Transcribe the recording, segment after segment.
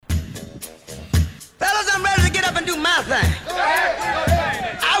and do my thing.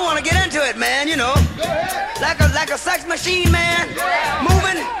 I want to get into it, man, you know. Like a sex machine, man.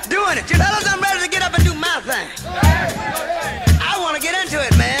 Moving, doing it. You fellas, I'm ready to get up and do my thing. I want to get into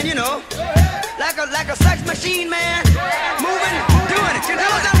it, man, you know. Like a sex machine, man. Moving, doing it. You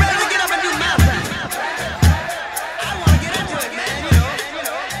fellas, I'm ready to get up and do my thing. I want to get into it, man, you know.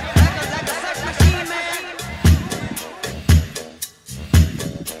 Like a sex machine, man.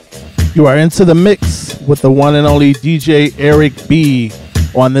 You are into the mix with the one and only DJ Eric B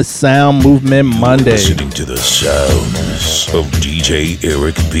on this Sound Movement Monday. Listening to the sounds of DJ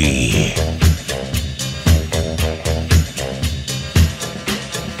Eric B.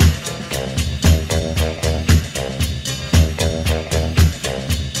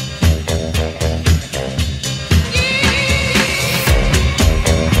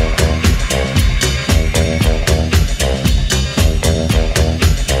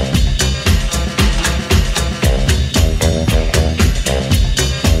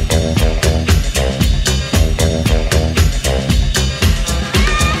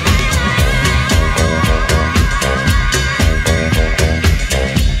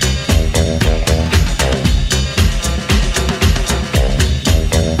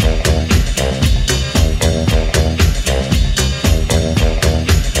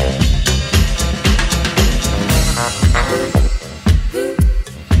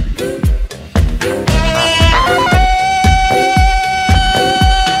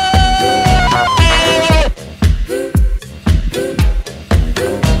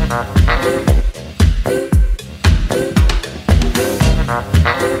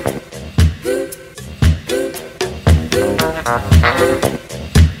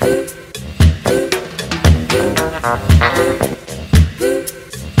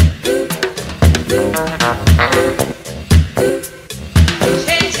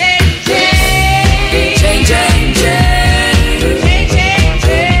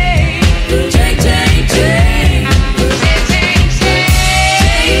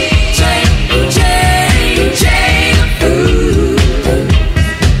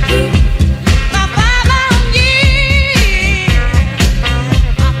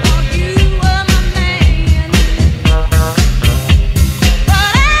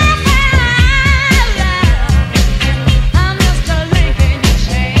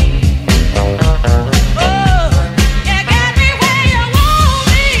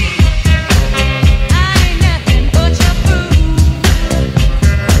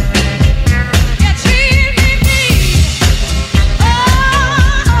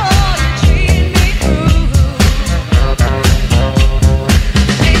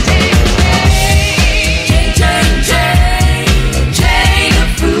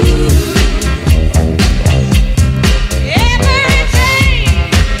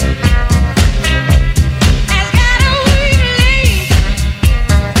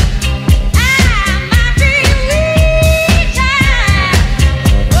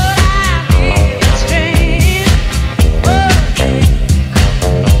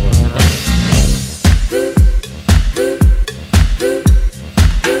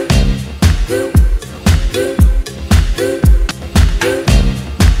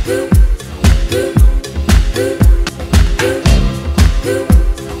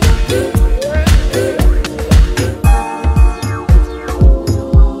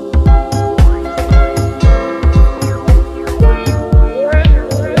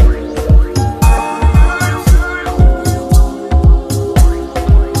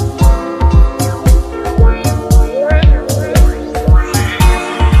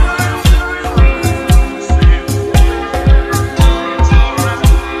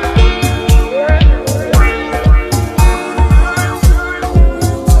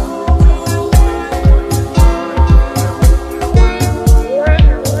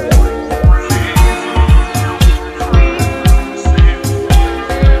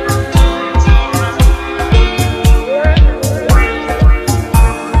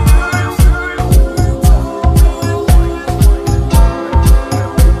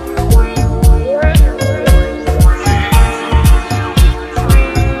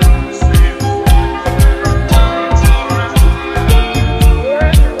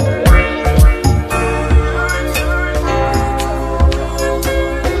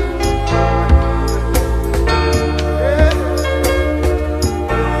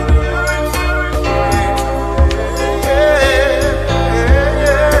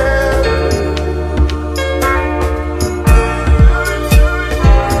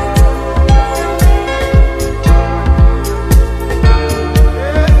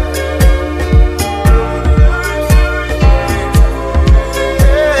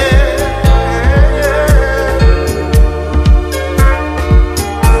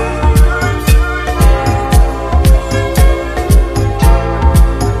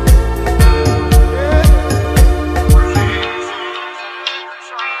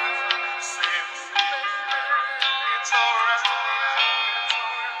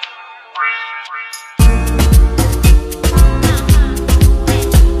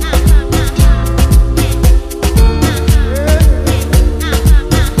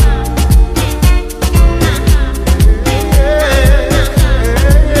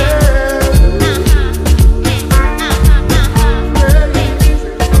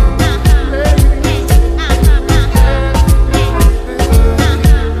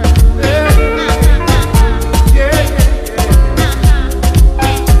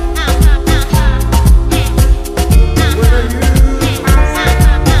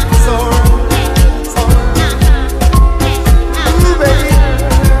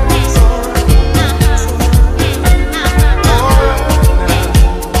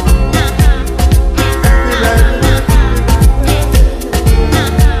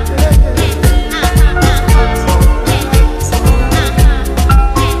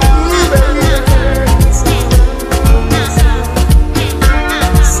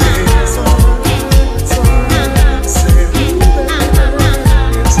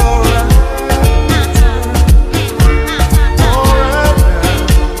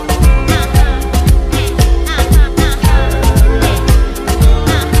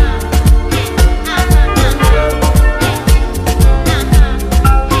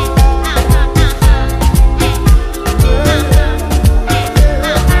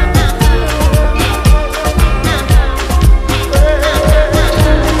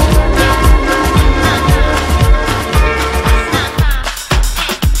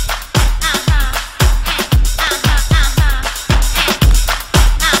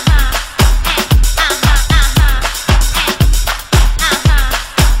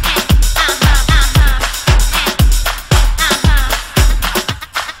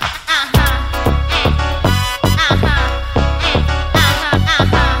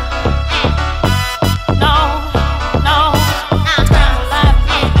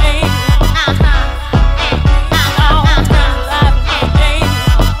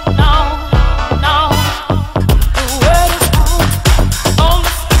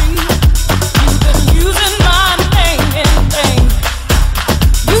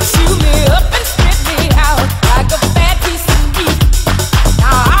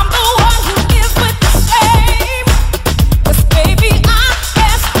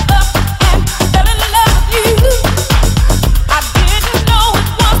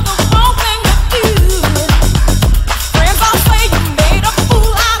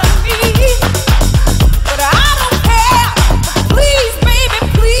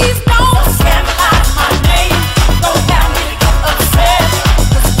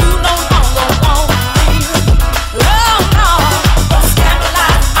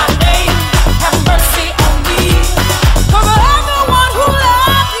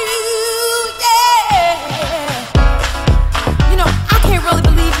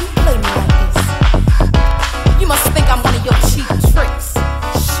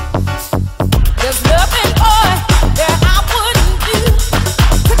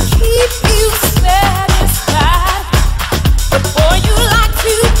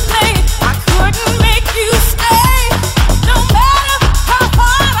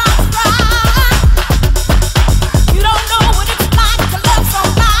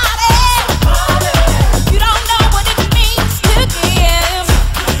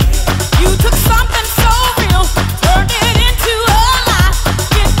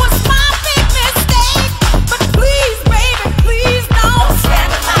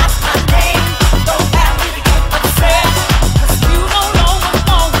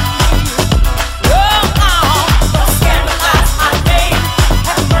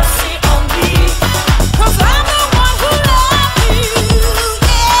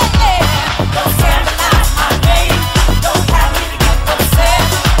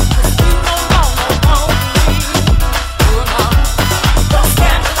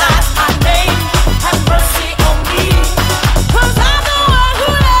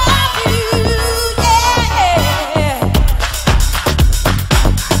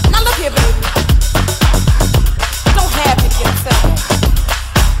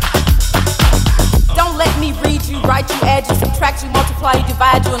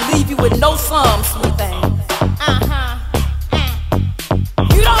 provide you and leave you with no sum, sweet thing.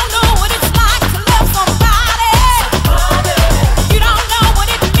 You don't know what it's like to love somebody. You don't know what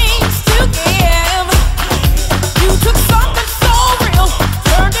it means to give. You took something so real,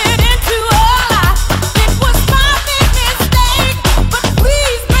 turned it into a lie. It was my big mistake, but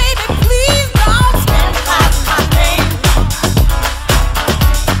please, baby, please don't scandalize my name.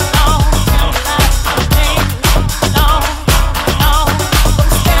 Don't scandalize my name. No,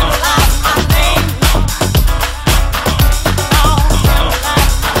 don't scandalize my name.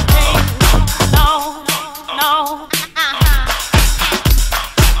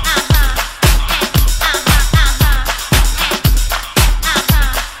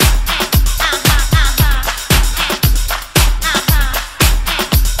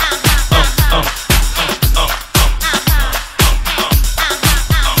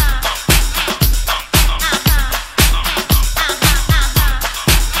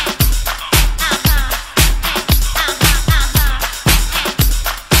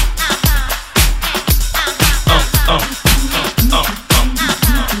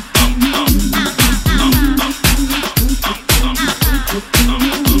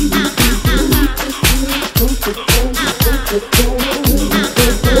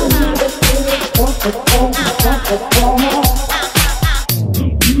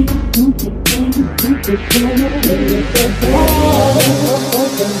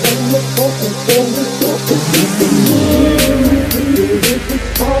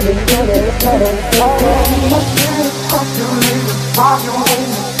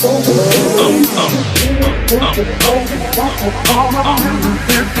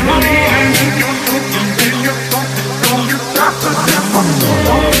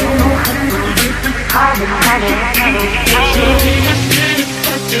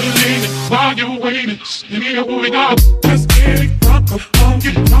 While you're waiting, here we go. Let's get it drunk upon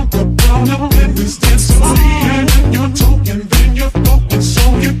you, drunk upon up in this dance. And when you're talking, then you're broken,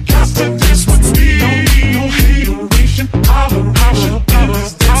 so you got to dance with me. Don't need no hateration, holleration in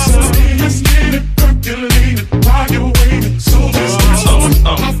this dance. Let's get it percolated while you're waiting, so just dance on.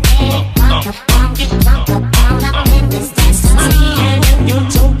 Let's get it drunk upon you, drunk upon up in this dance. And when you're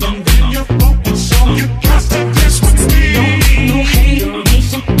talking, then you're broken, so you got to dance with me. Don't need no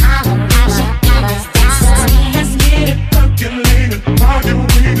hateration, holleration. Let's get it percolated while you're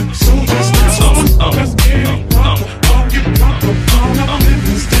waiting, so just dance on. Let's get it drunk upon you, drunk upon up in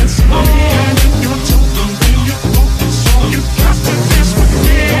this dance. And when you're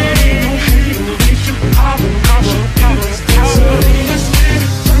talking, then you're broken, so you got to dance with me. No hateration, holleration in this dance. Let's get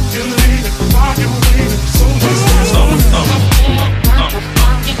it percolated while you're waiting, so just dance on. Drunk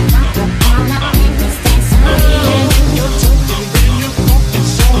upon you, drunk upon up in this dance. And when you're talking, then you're broken,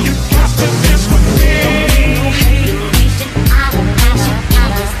 so you got to dance with me. No hateration, holleration in this dance. Let's get it percolated while you're waiting, so just dance on. Let's get it drunk upon you, drunk upon up in this dance. And when you're talking, then you're broken, so you got to dance with me. Don't need no hateration, holleration in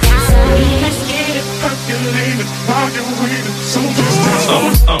this dance. Let's get it percolated while you're waiting, so just dance on.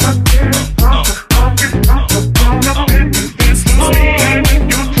 Let's get it drunk upon you, drunk upon up in this dance. And when you're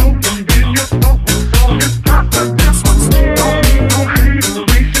talking, then you're broken, so you got to dance with me. Don't need no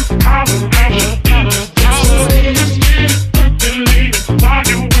hateration, holleration in this dance. Let's get it percolated while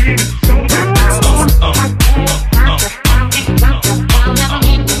you're waiting, so just dance on. Let's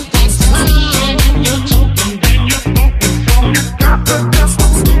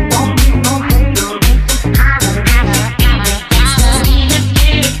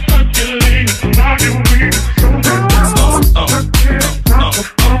get it drunk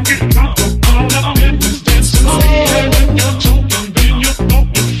upon you, drunk upon up in this dance. And when you're talking, then you're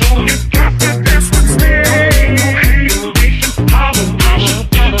broken, so you got to dance with me. No hateration, holleration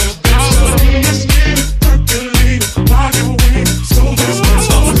in this dance. Let's get it percolated while you're waiting, so just dance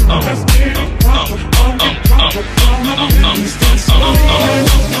on. Let's get it drunk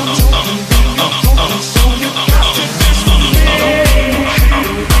upon you, drunk upon up in this dance. And when you're talking, then you're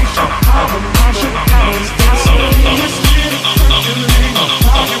broken, so you got to dance with me. No hateration,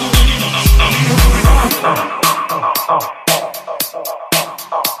 holleration in this dance. Let's get it percolated while you're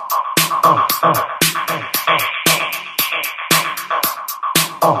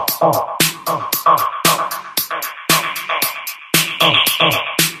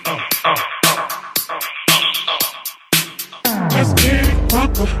Let's get it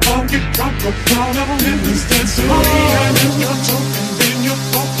drunk upon you, drunk upon up in this dance. And when you're talking, then you're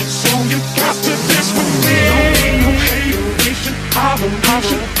broken, so you got to dance with me. Don't need no hateration,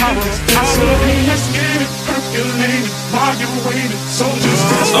 holleration in this dance. Let's get it percolated while you're waiting, so just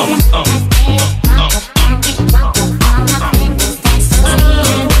dance on. Let's get it drunk upon you, drunk upon up in this dance.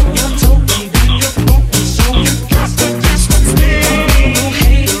 And when you're talking, then you're broken, so you got to dance with me. No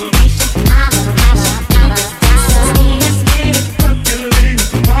hateration, holleration in this dance. Let's get it percolated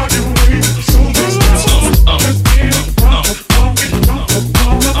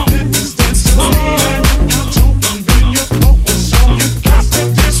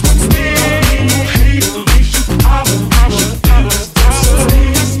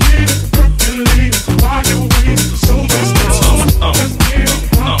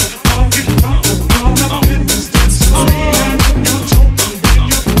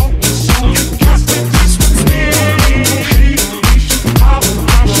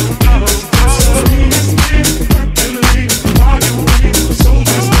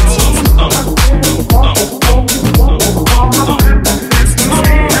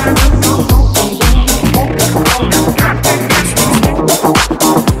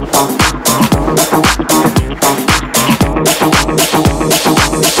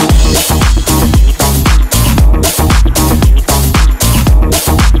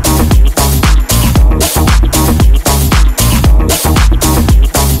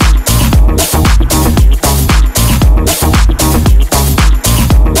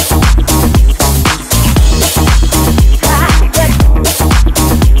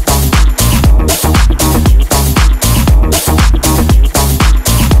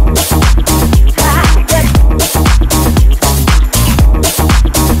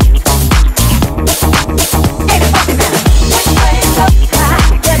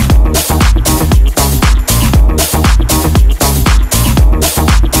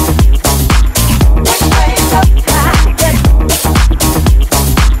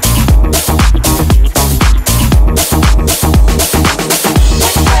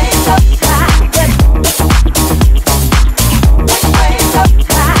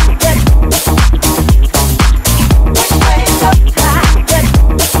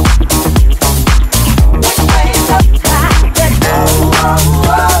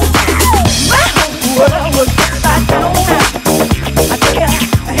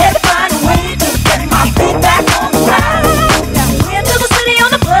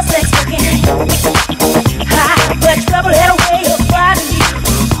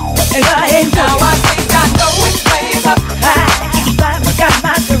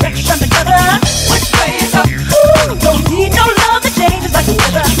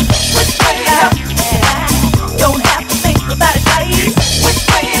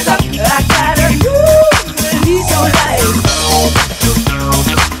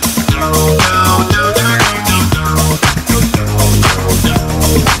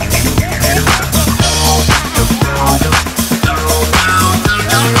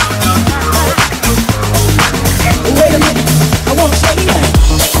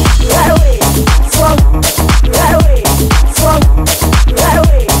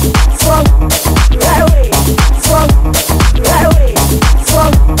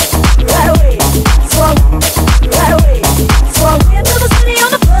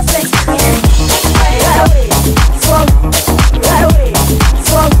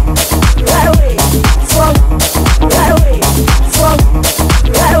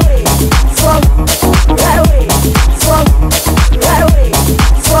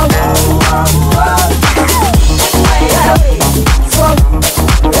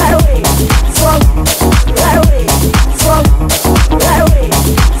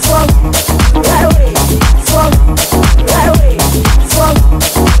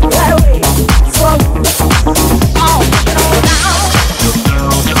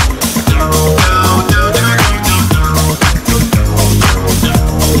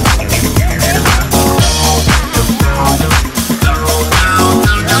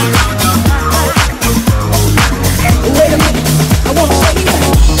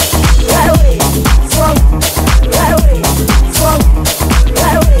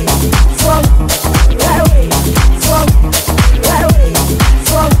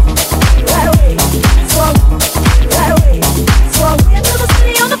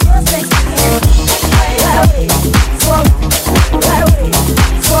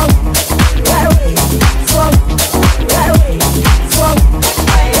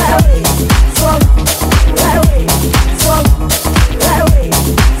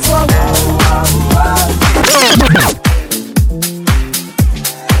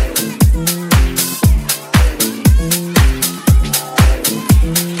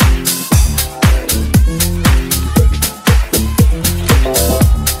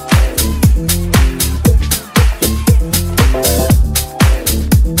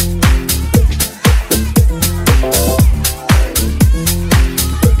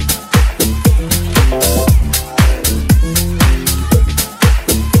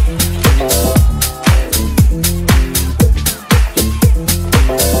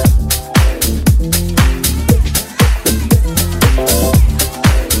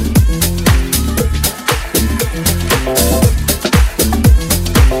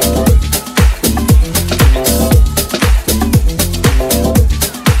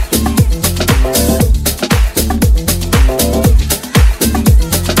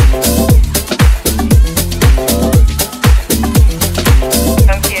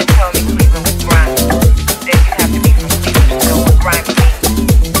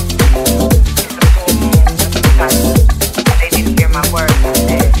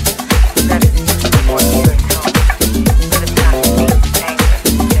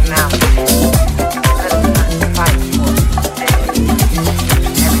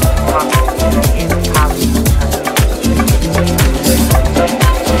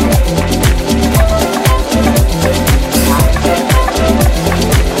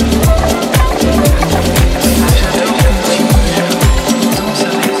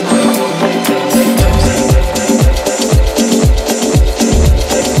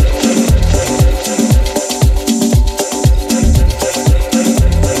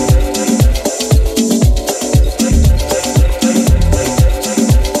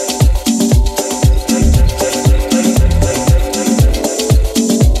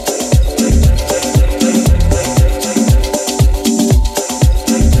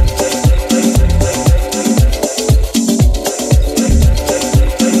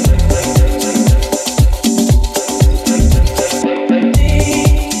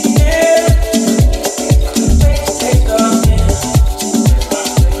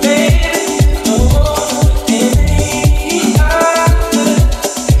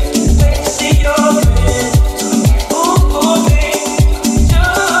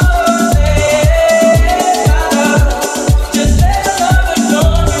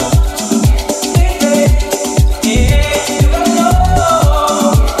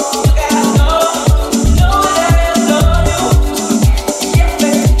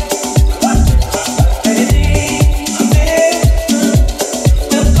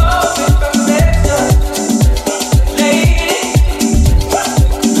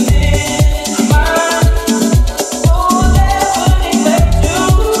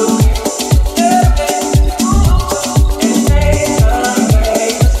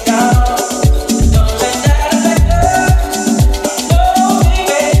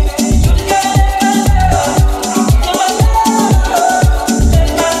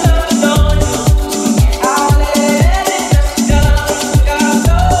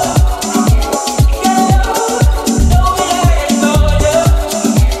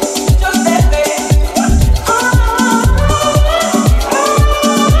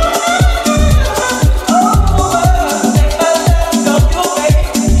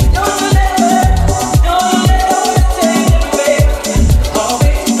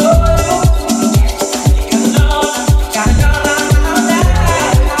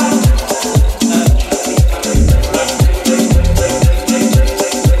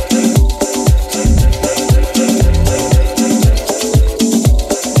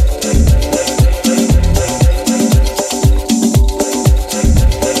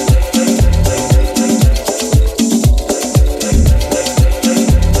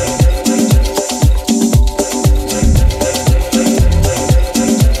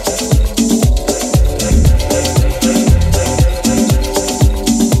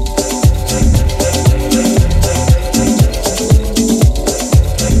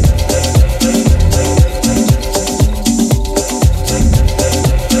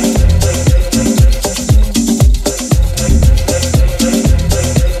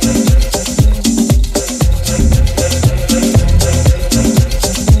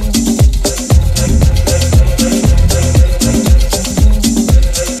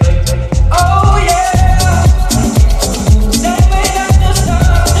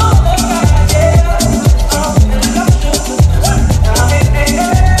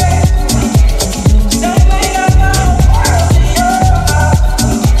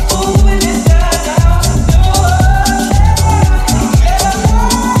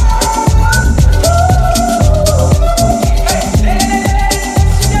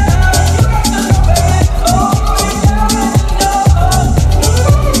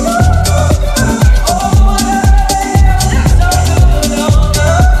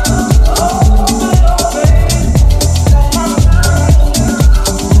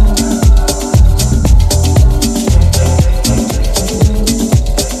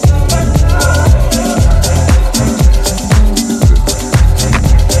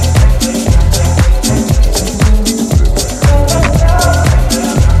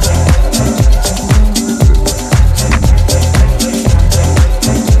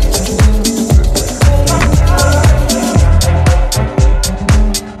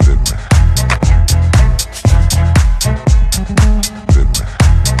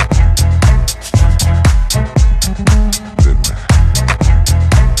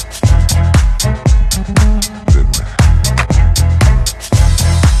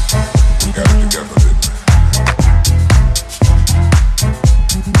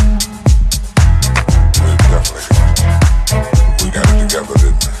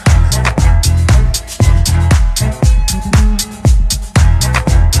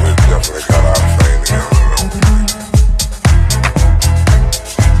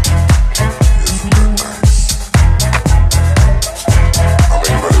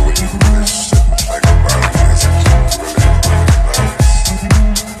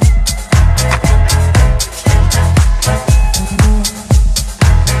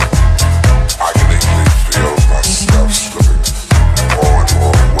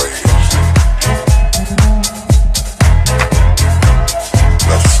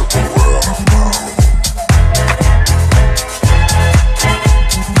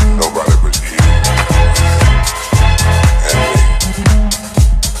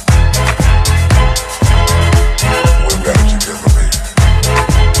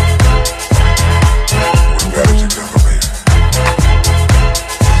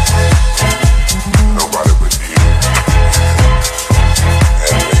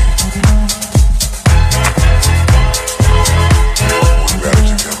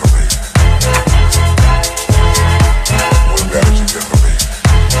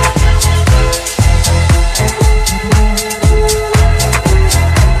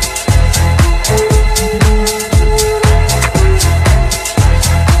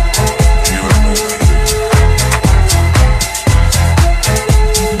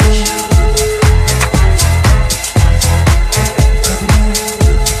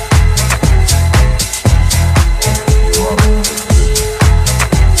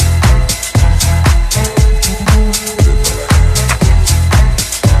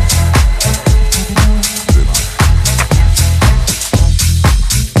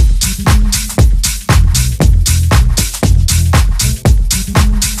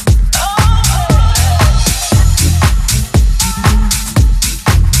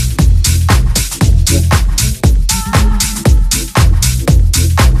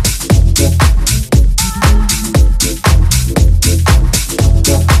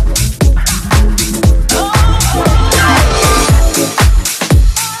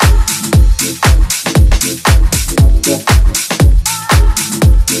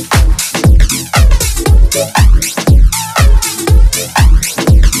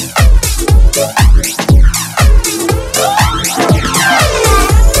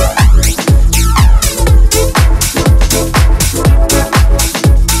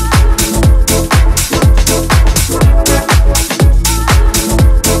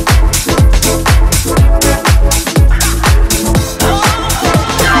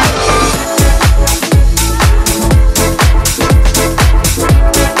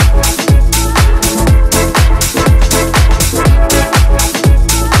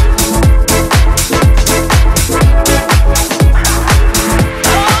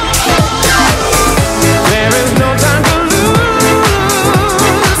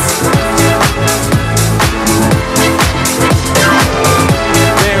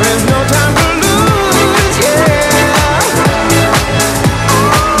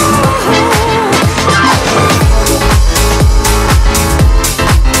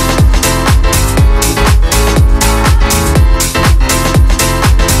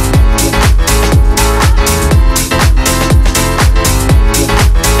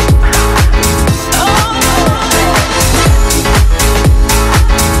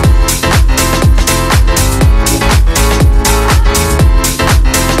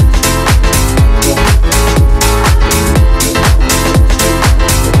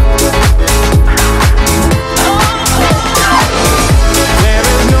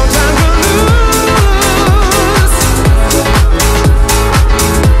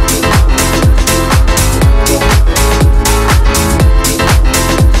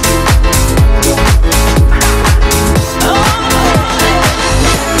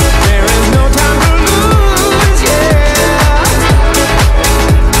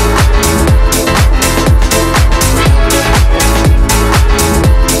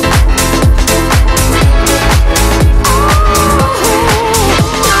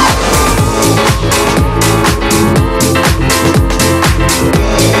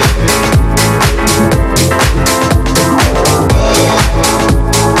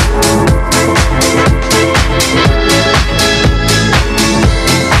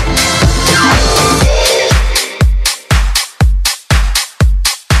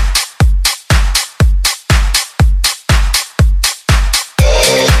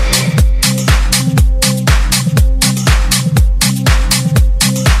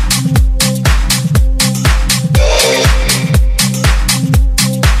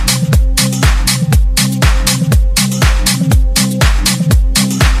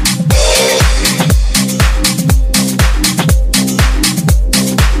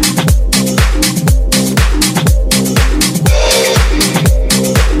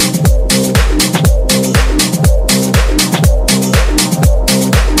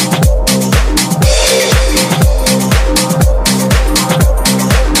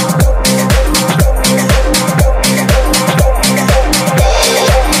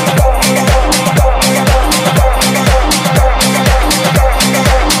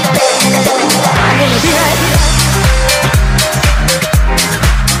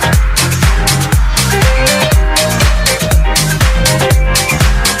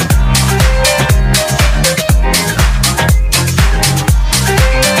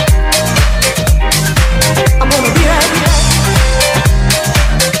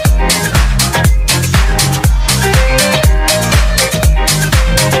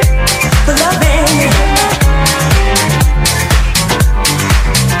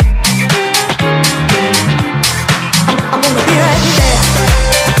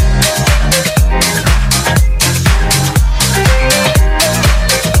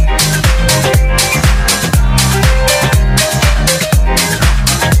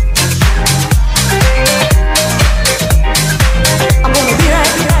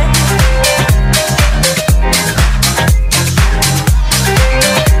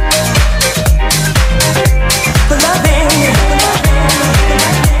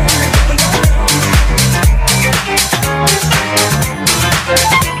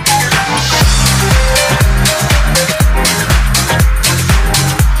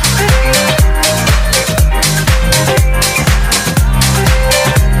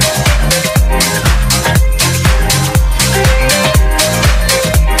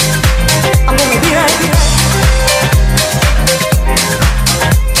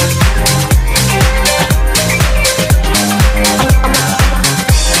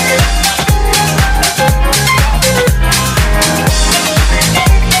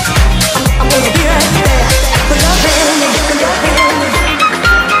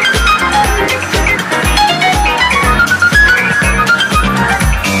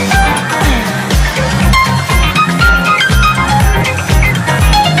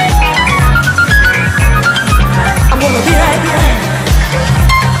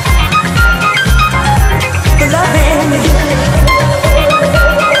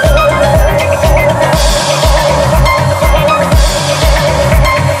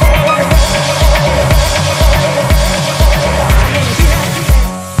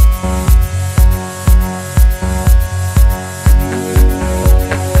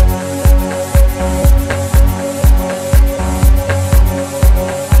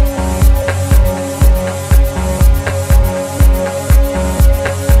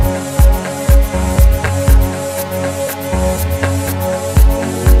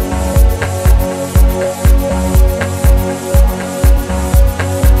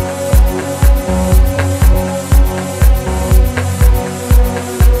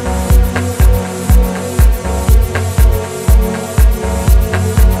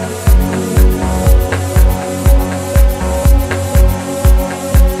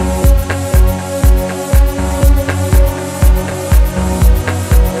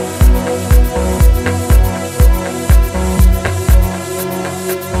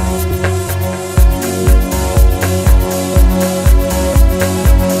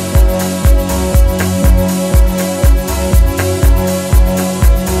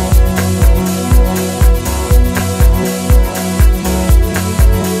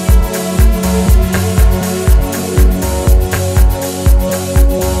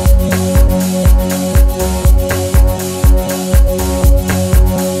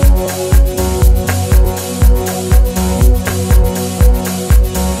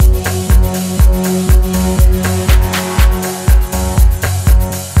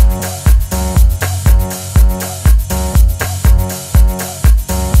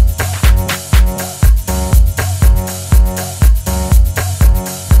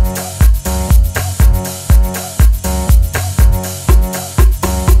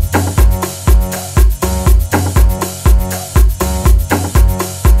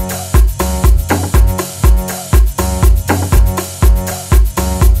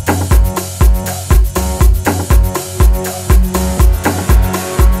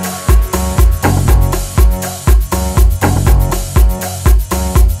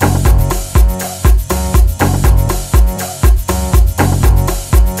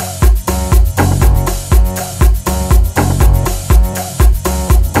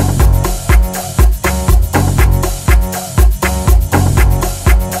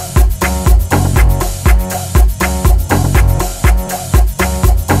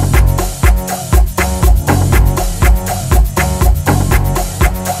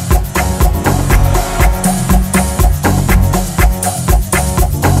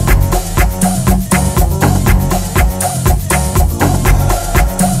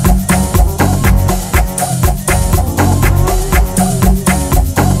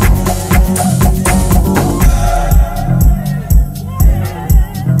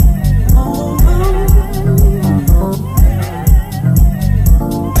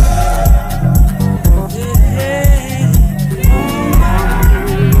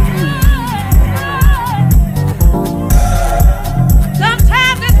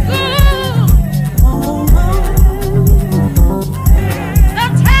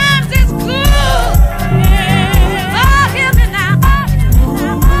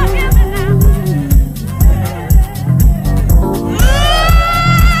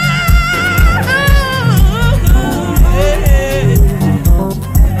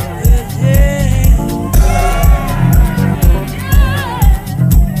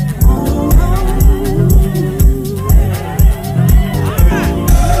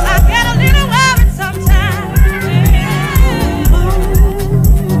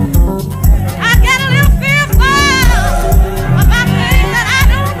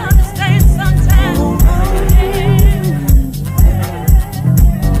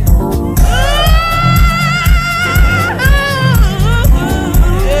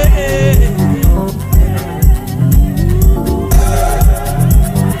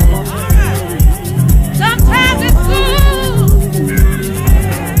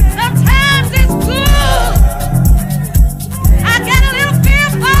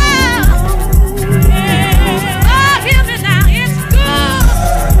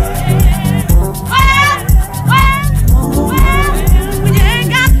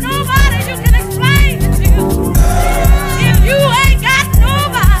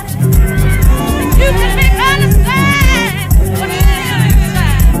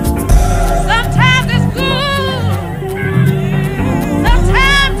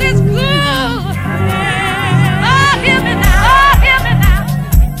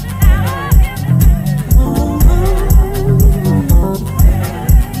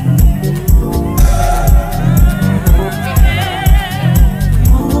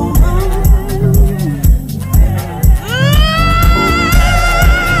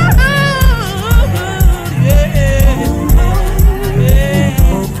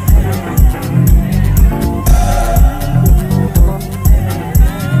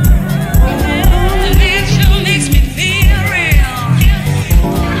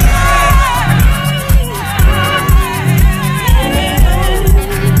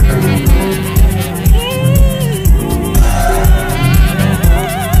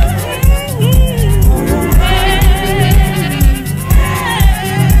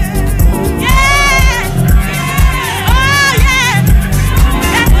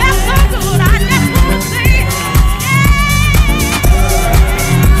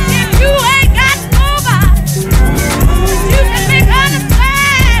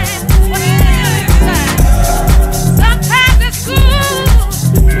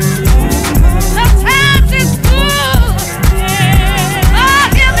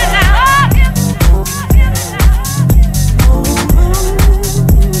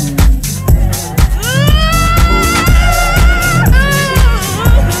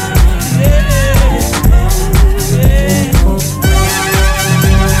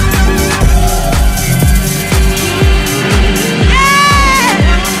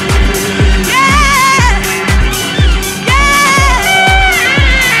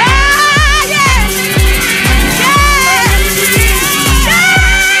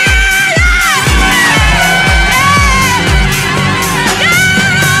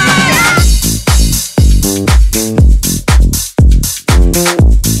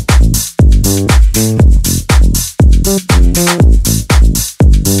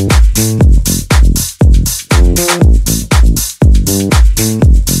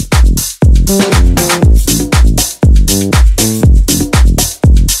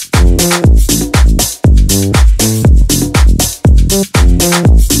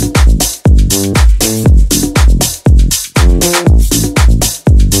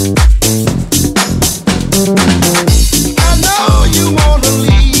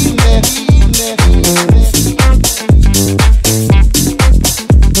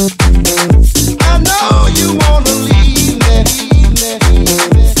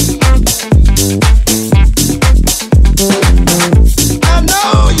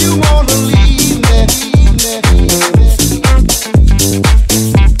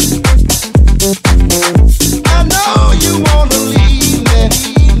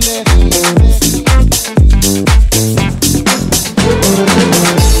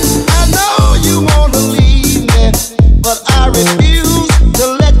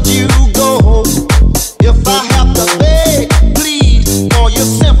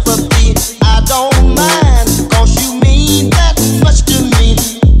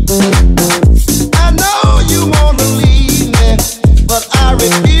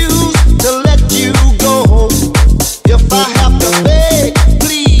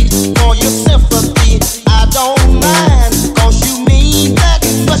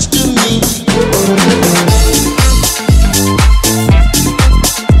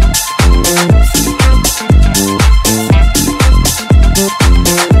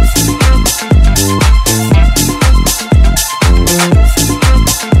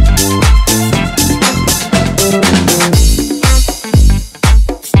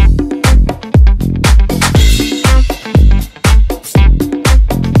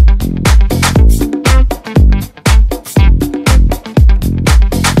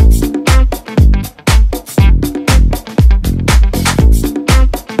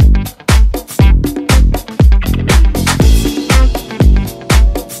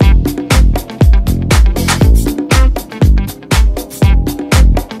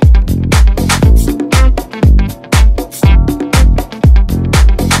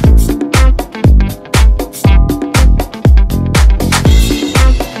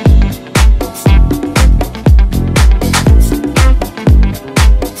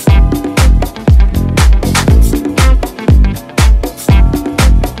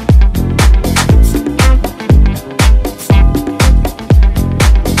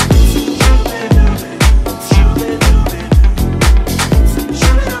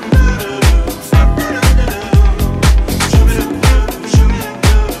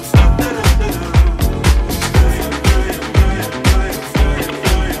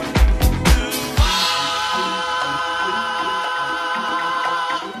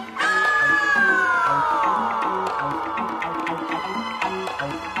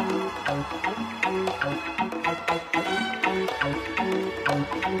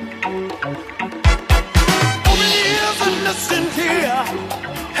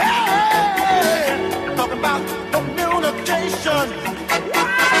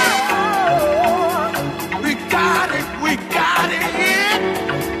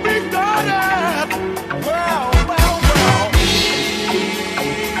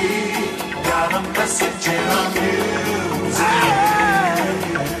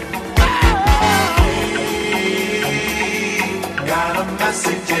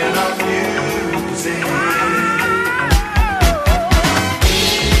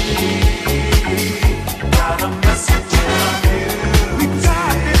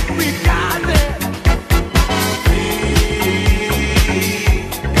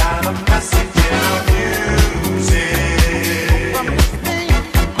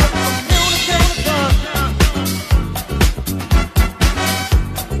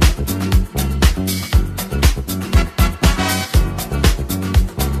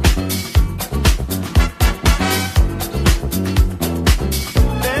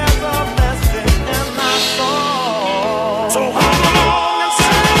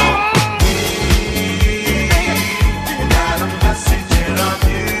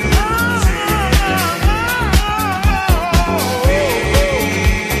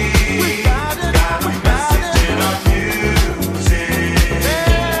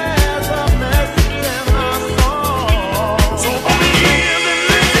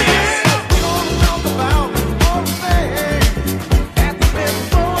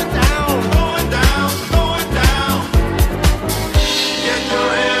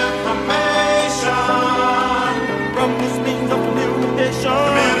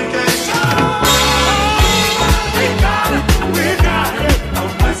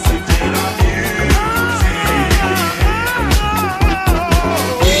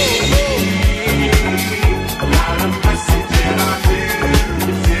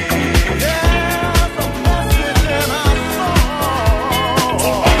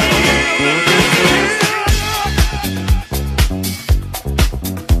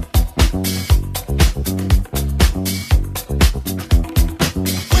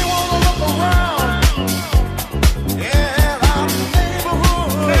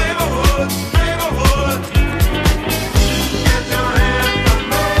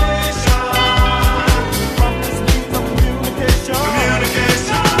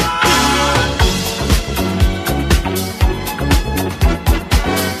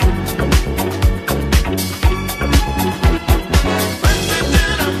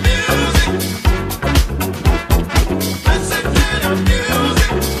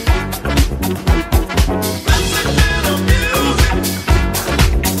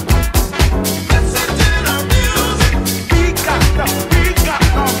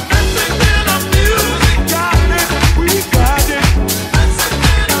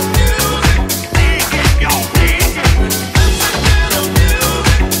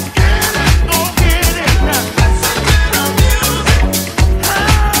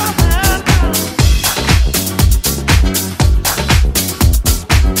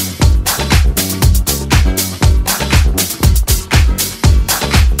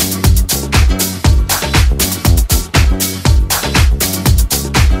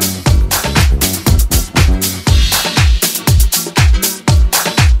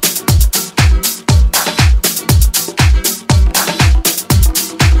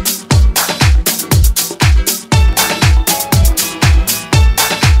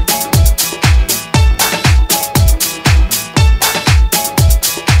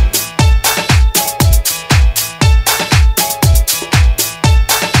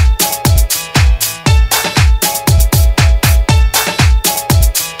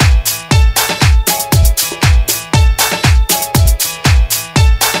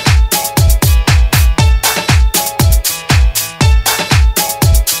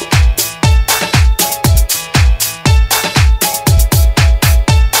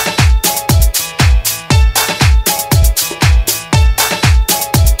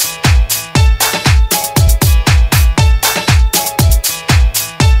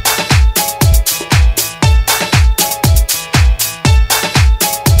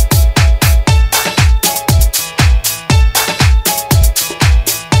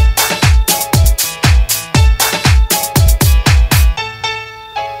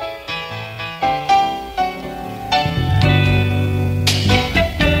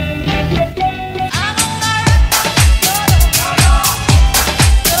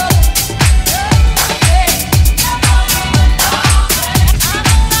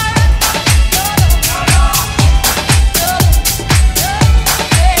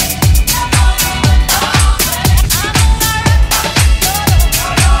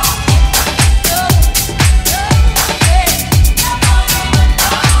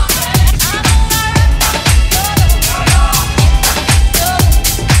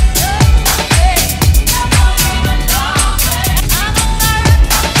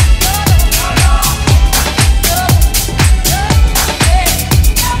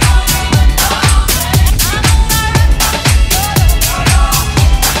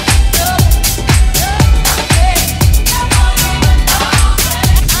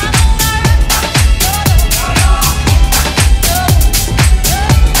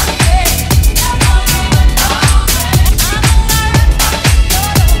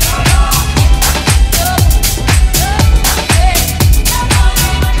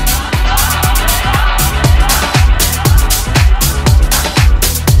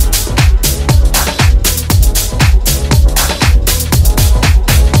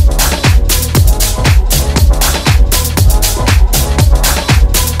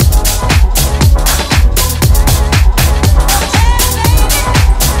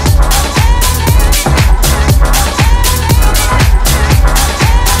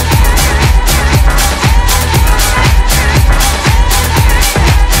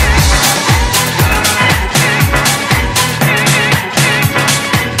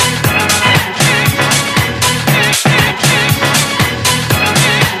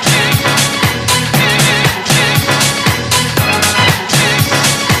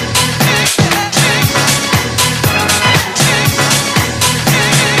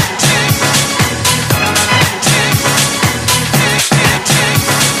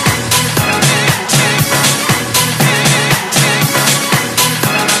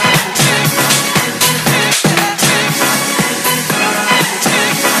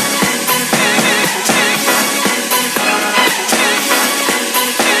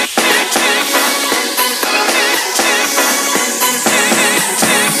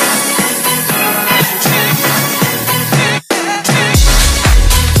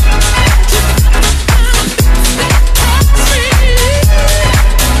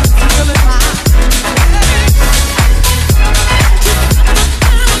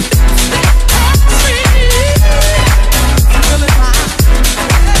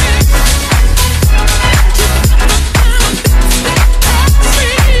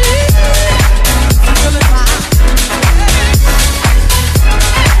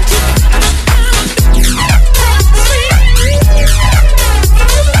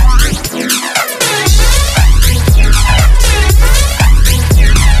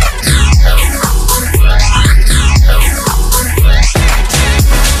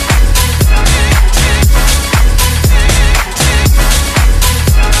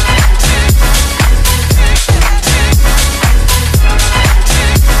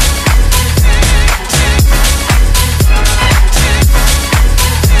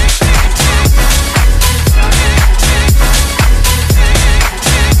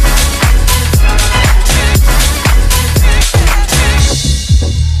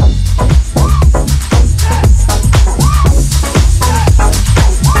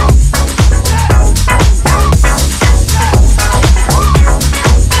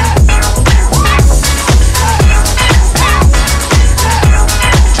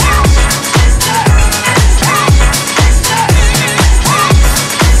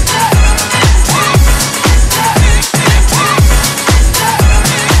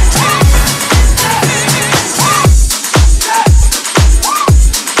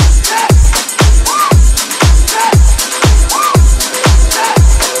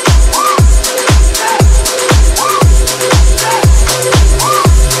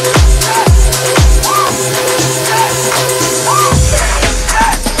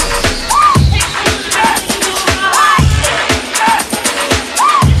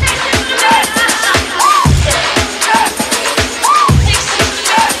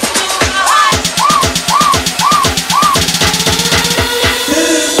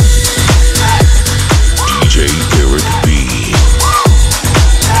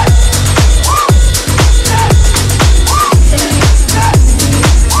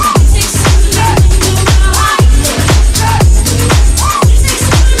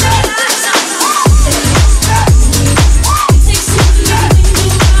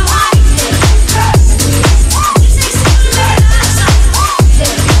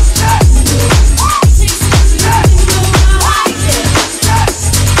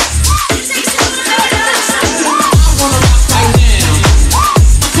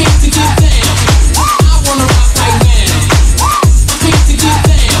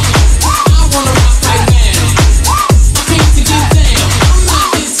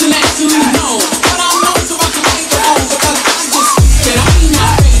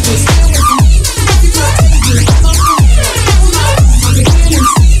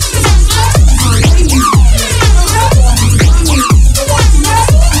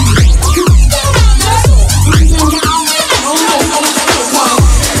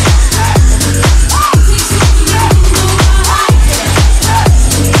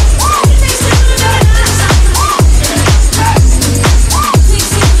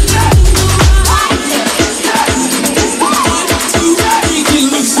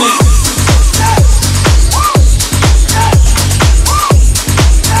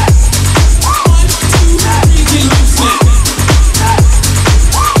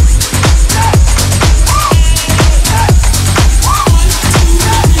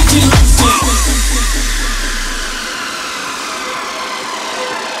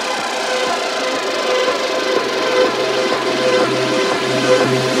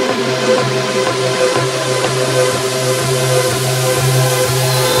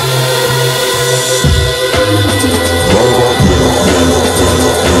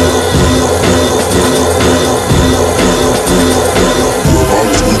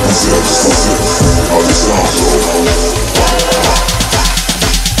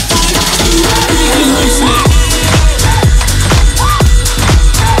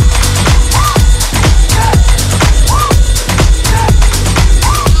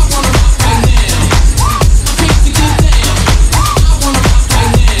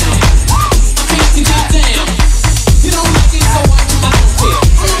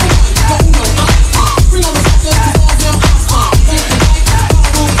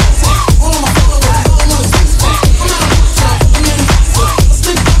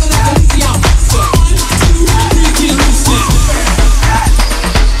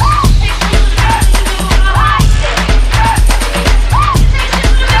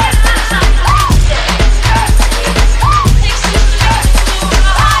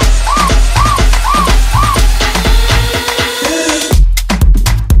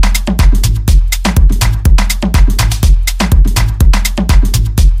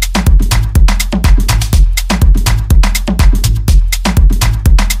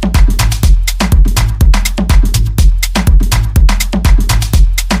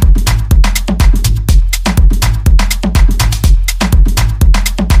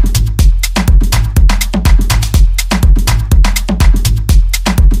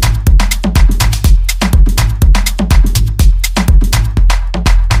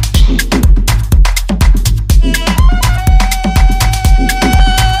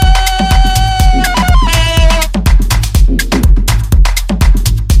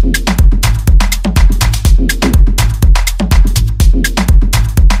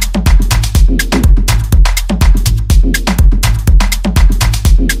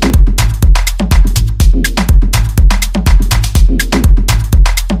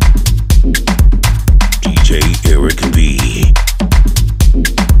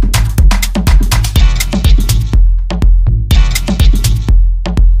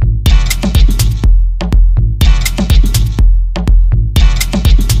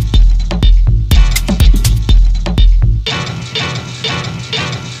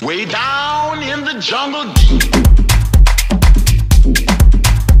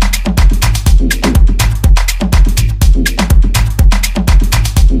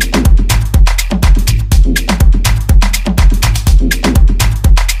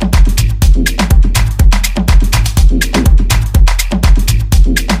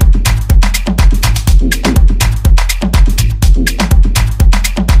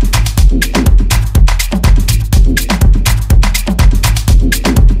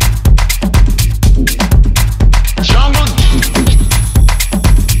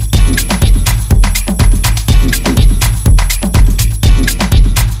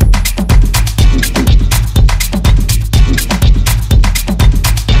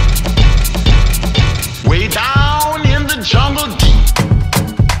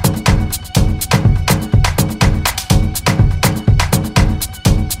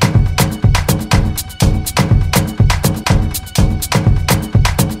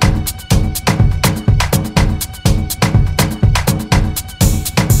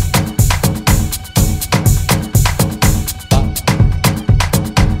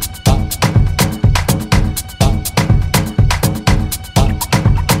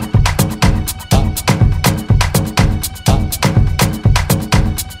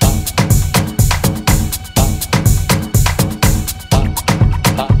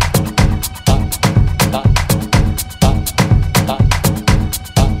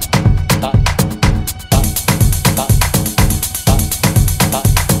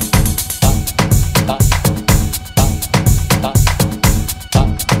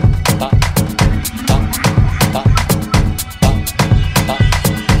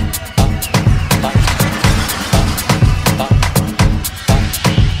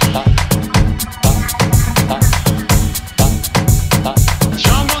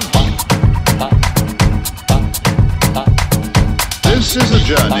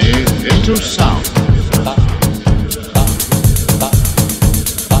into sound.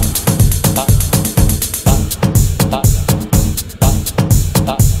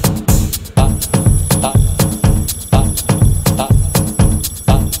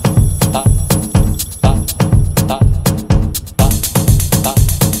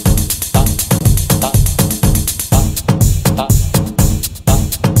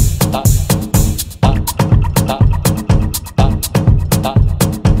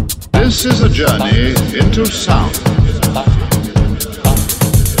 This is a journey into sound.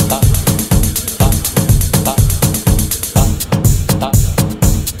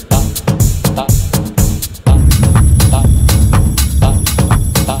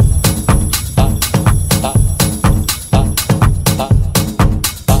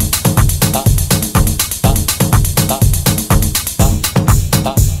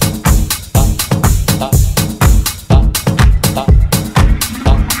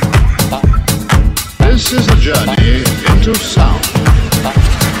 This is a journey into sound.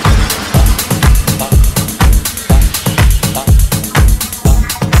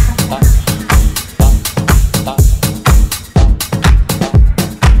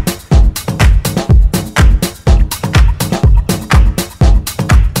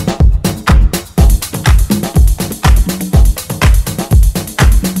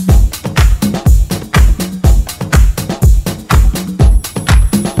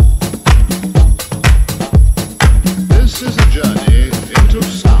 This is a journey into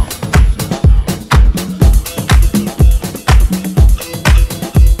sound.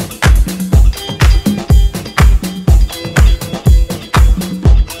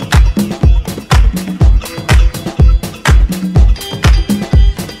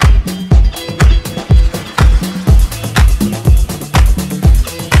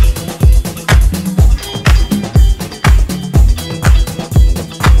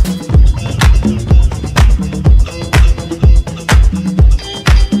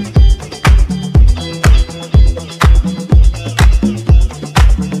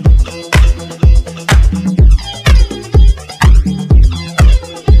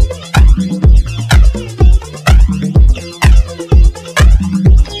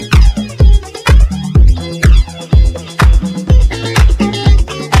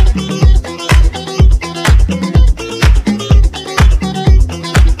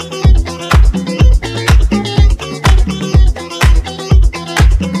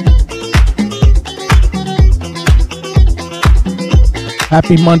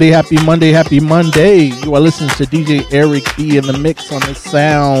 Happy Monday, happy Monday, happy Monday. You are listening to DJ Eric B in the mix on the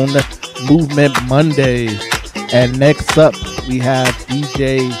Sound Movement Monday. And next up, we have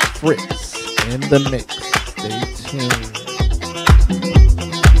DJ Fritz in the mix. Stay tuned.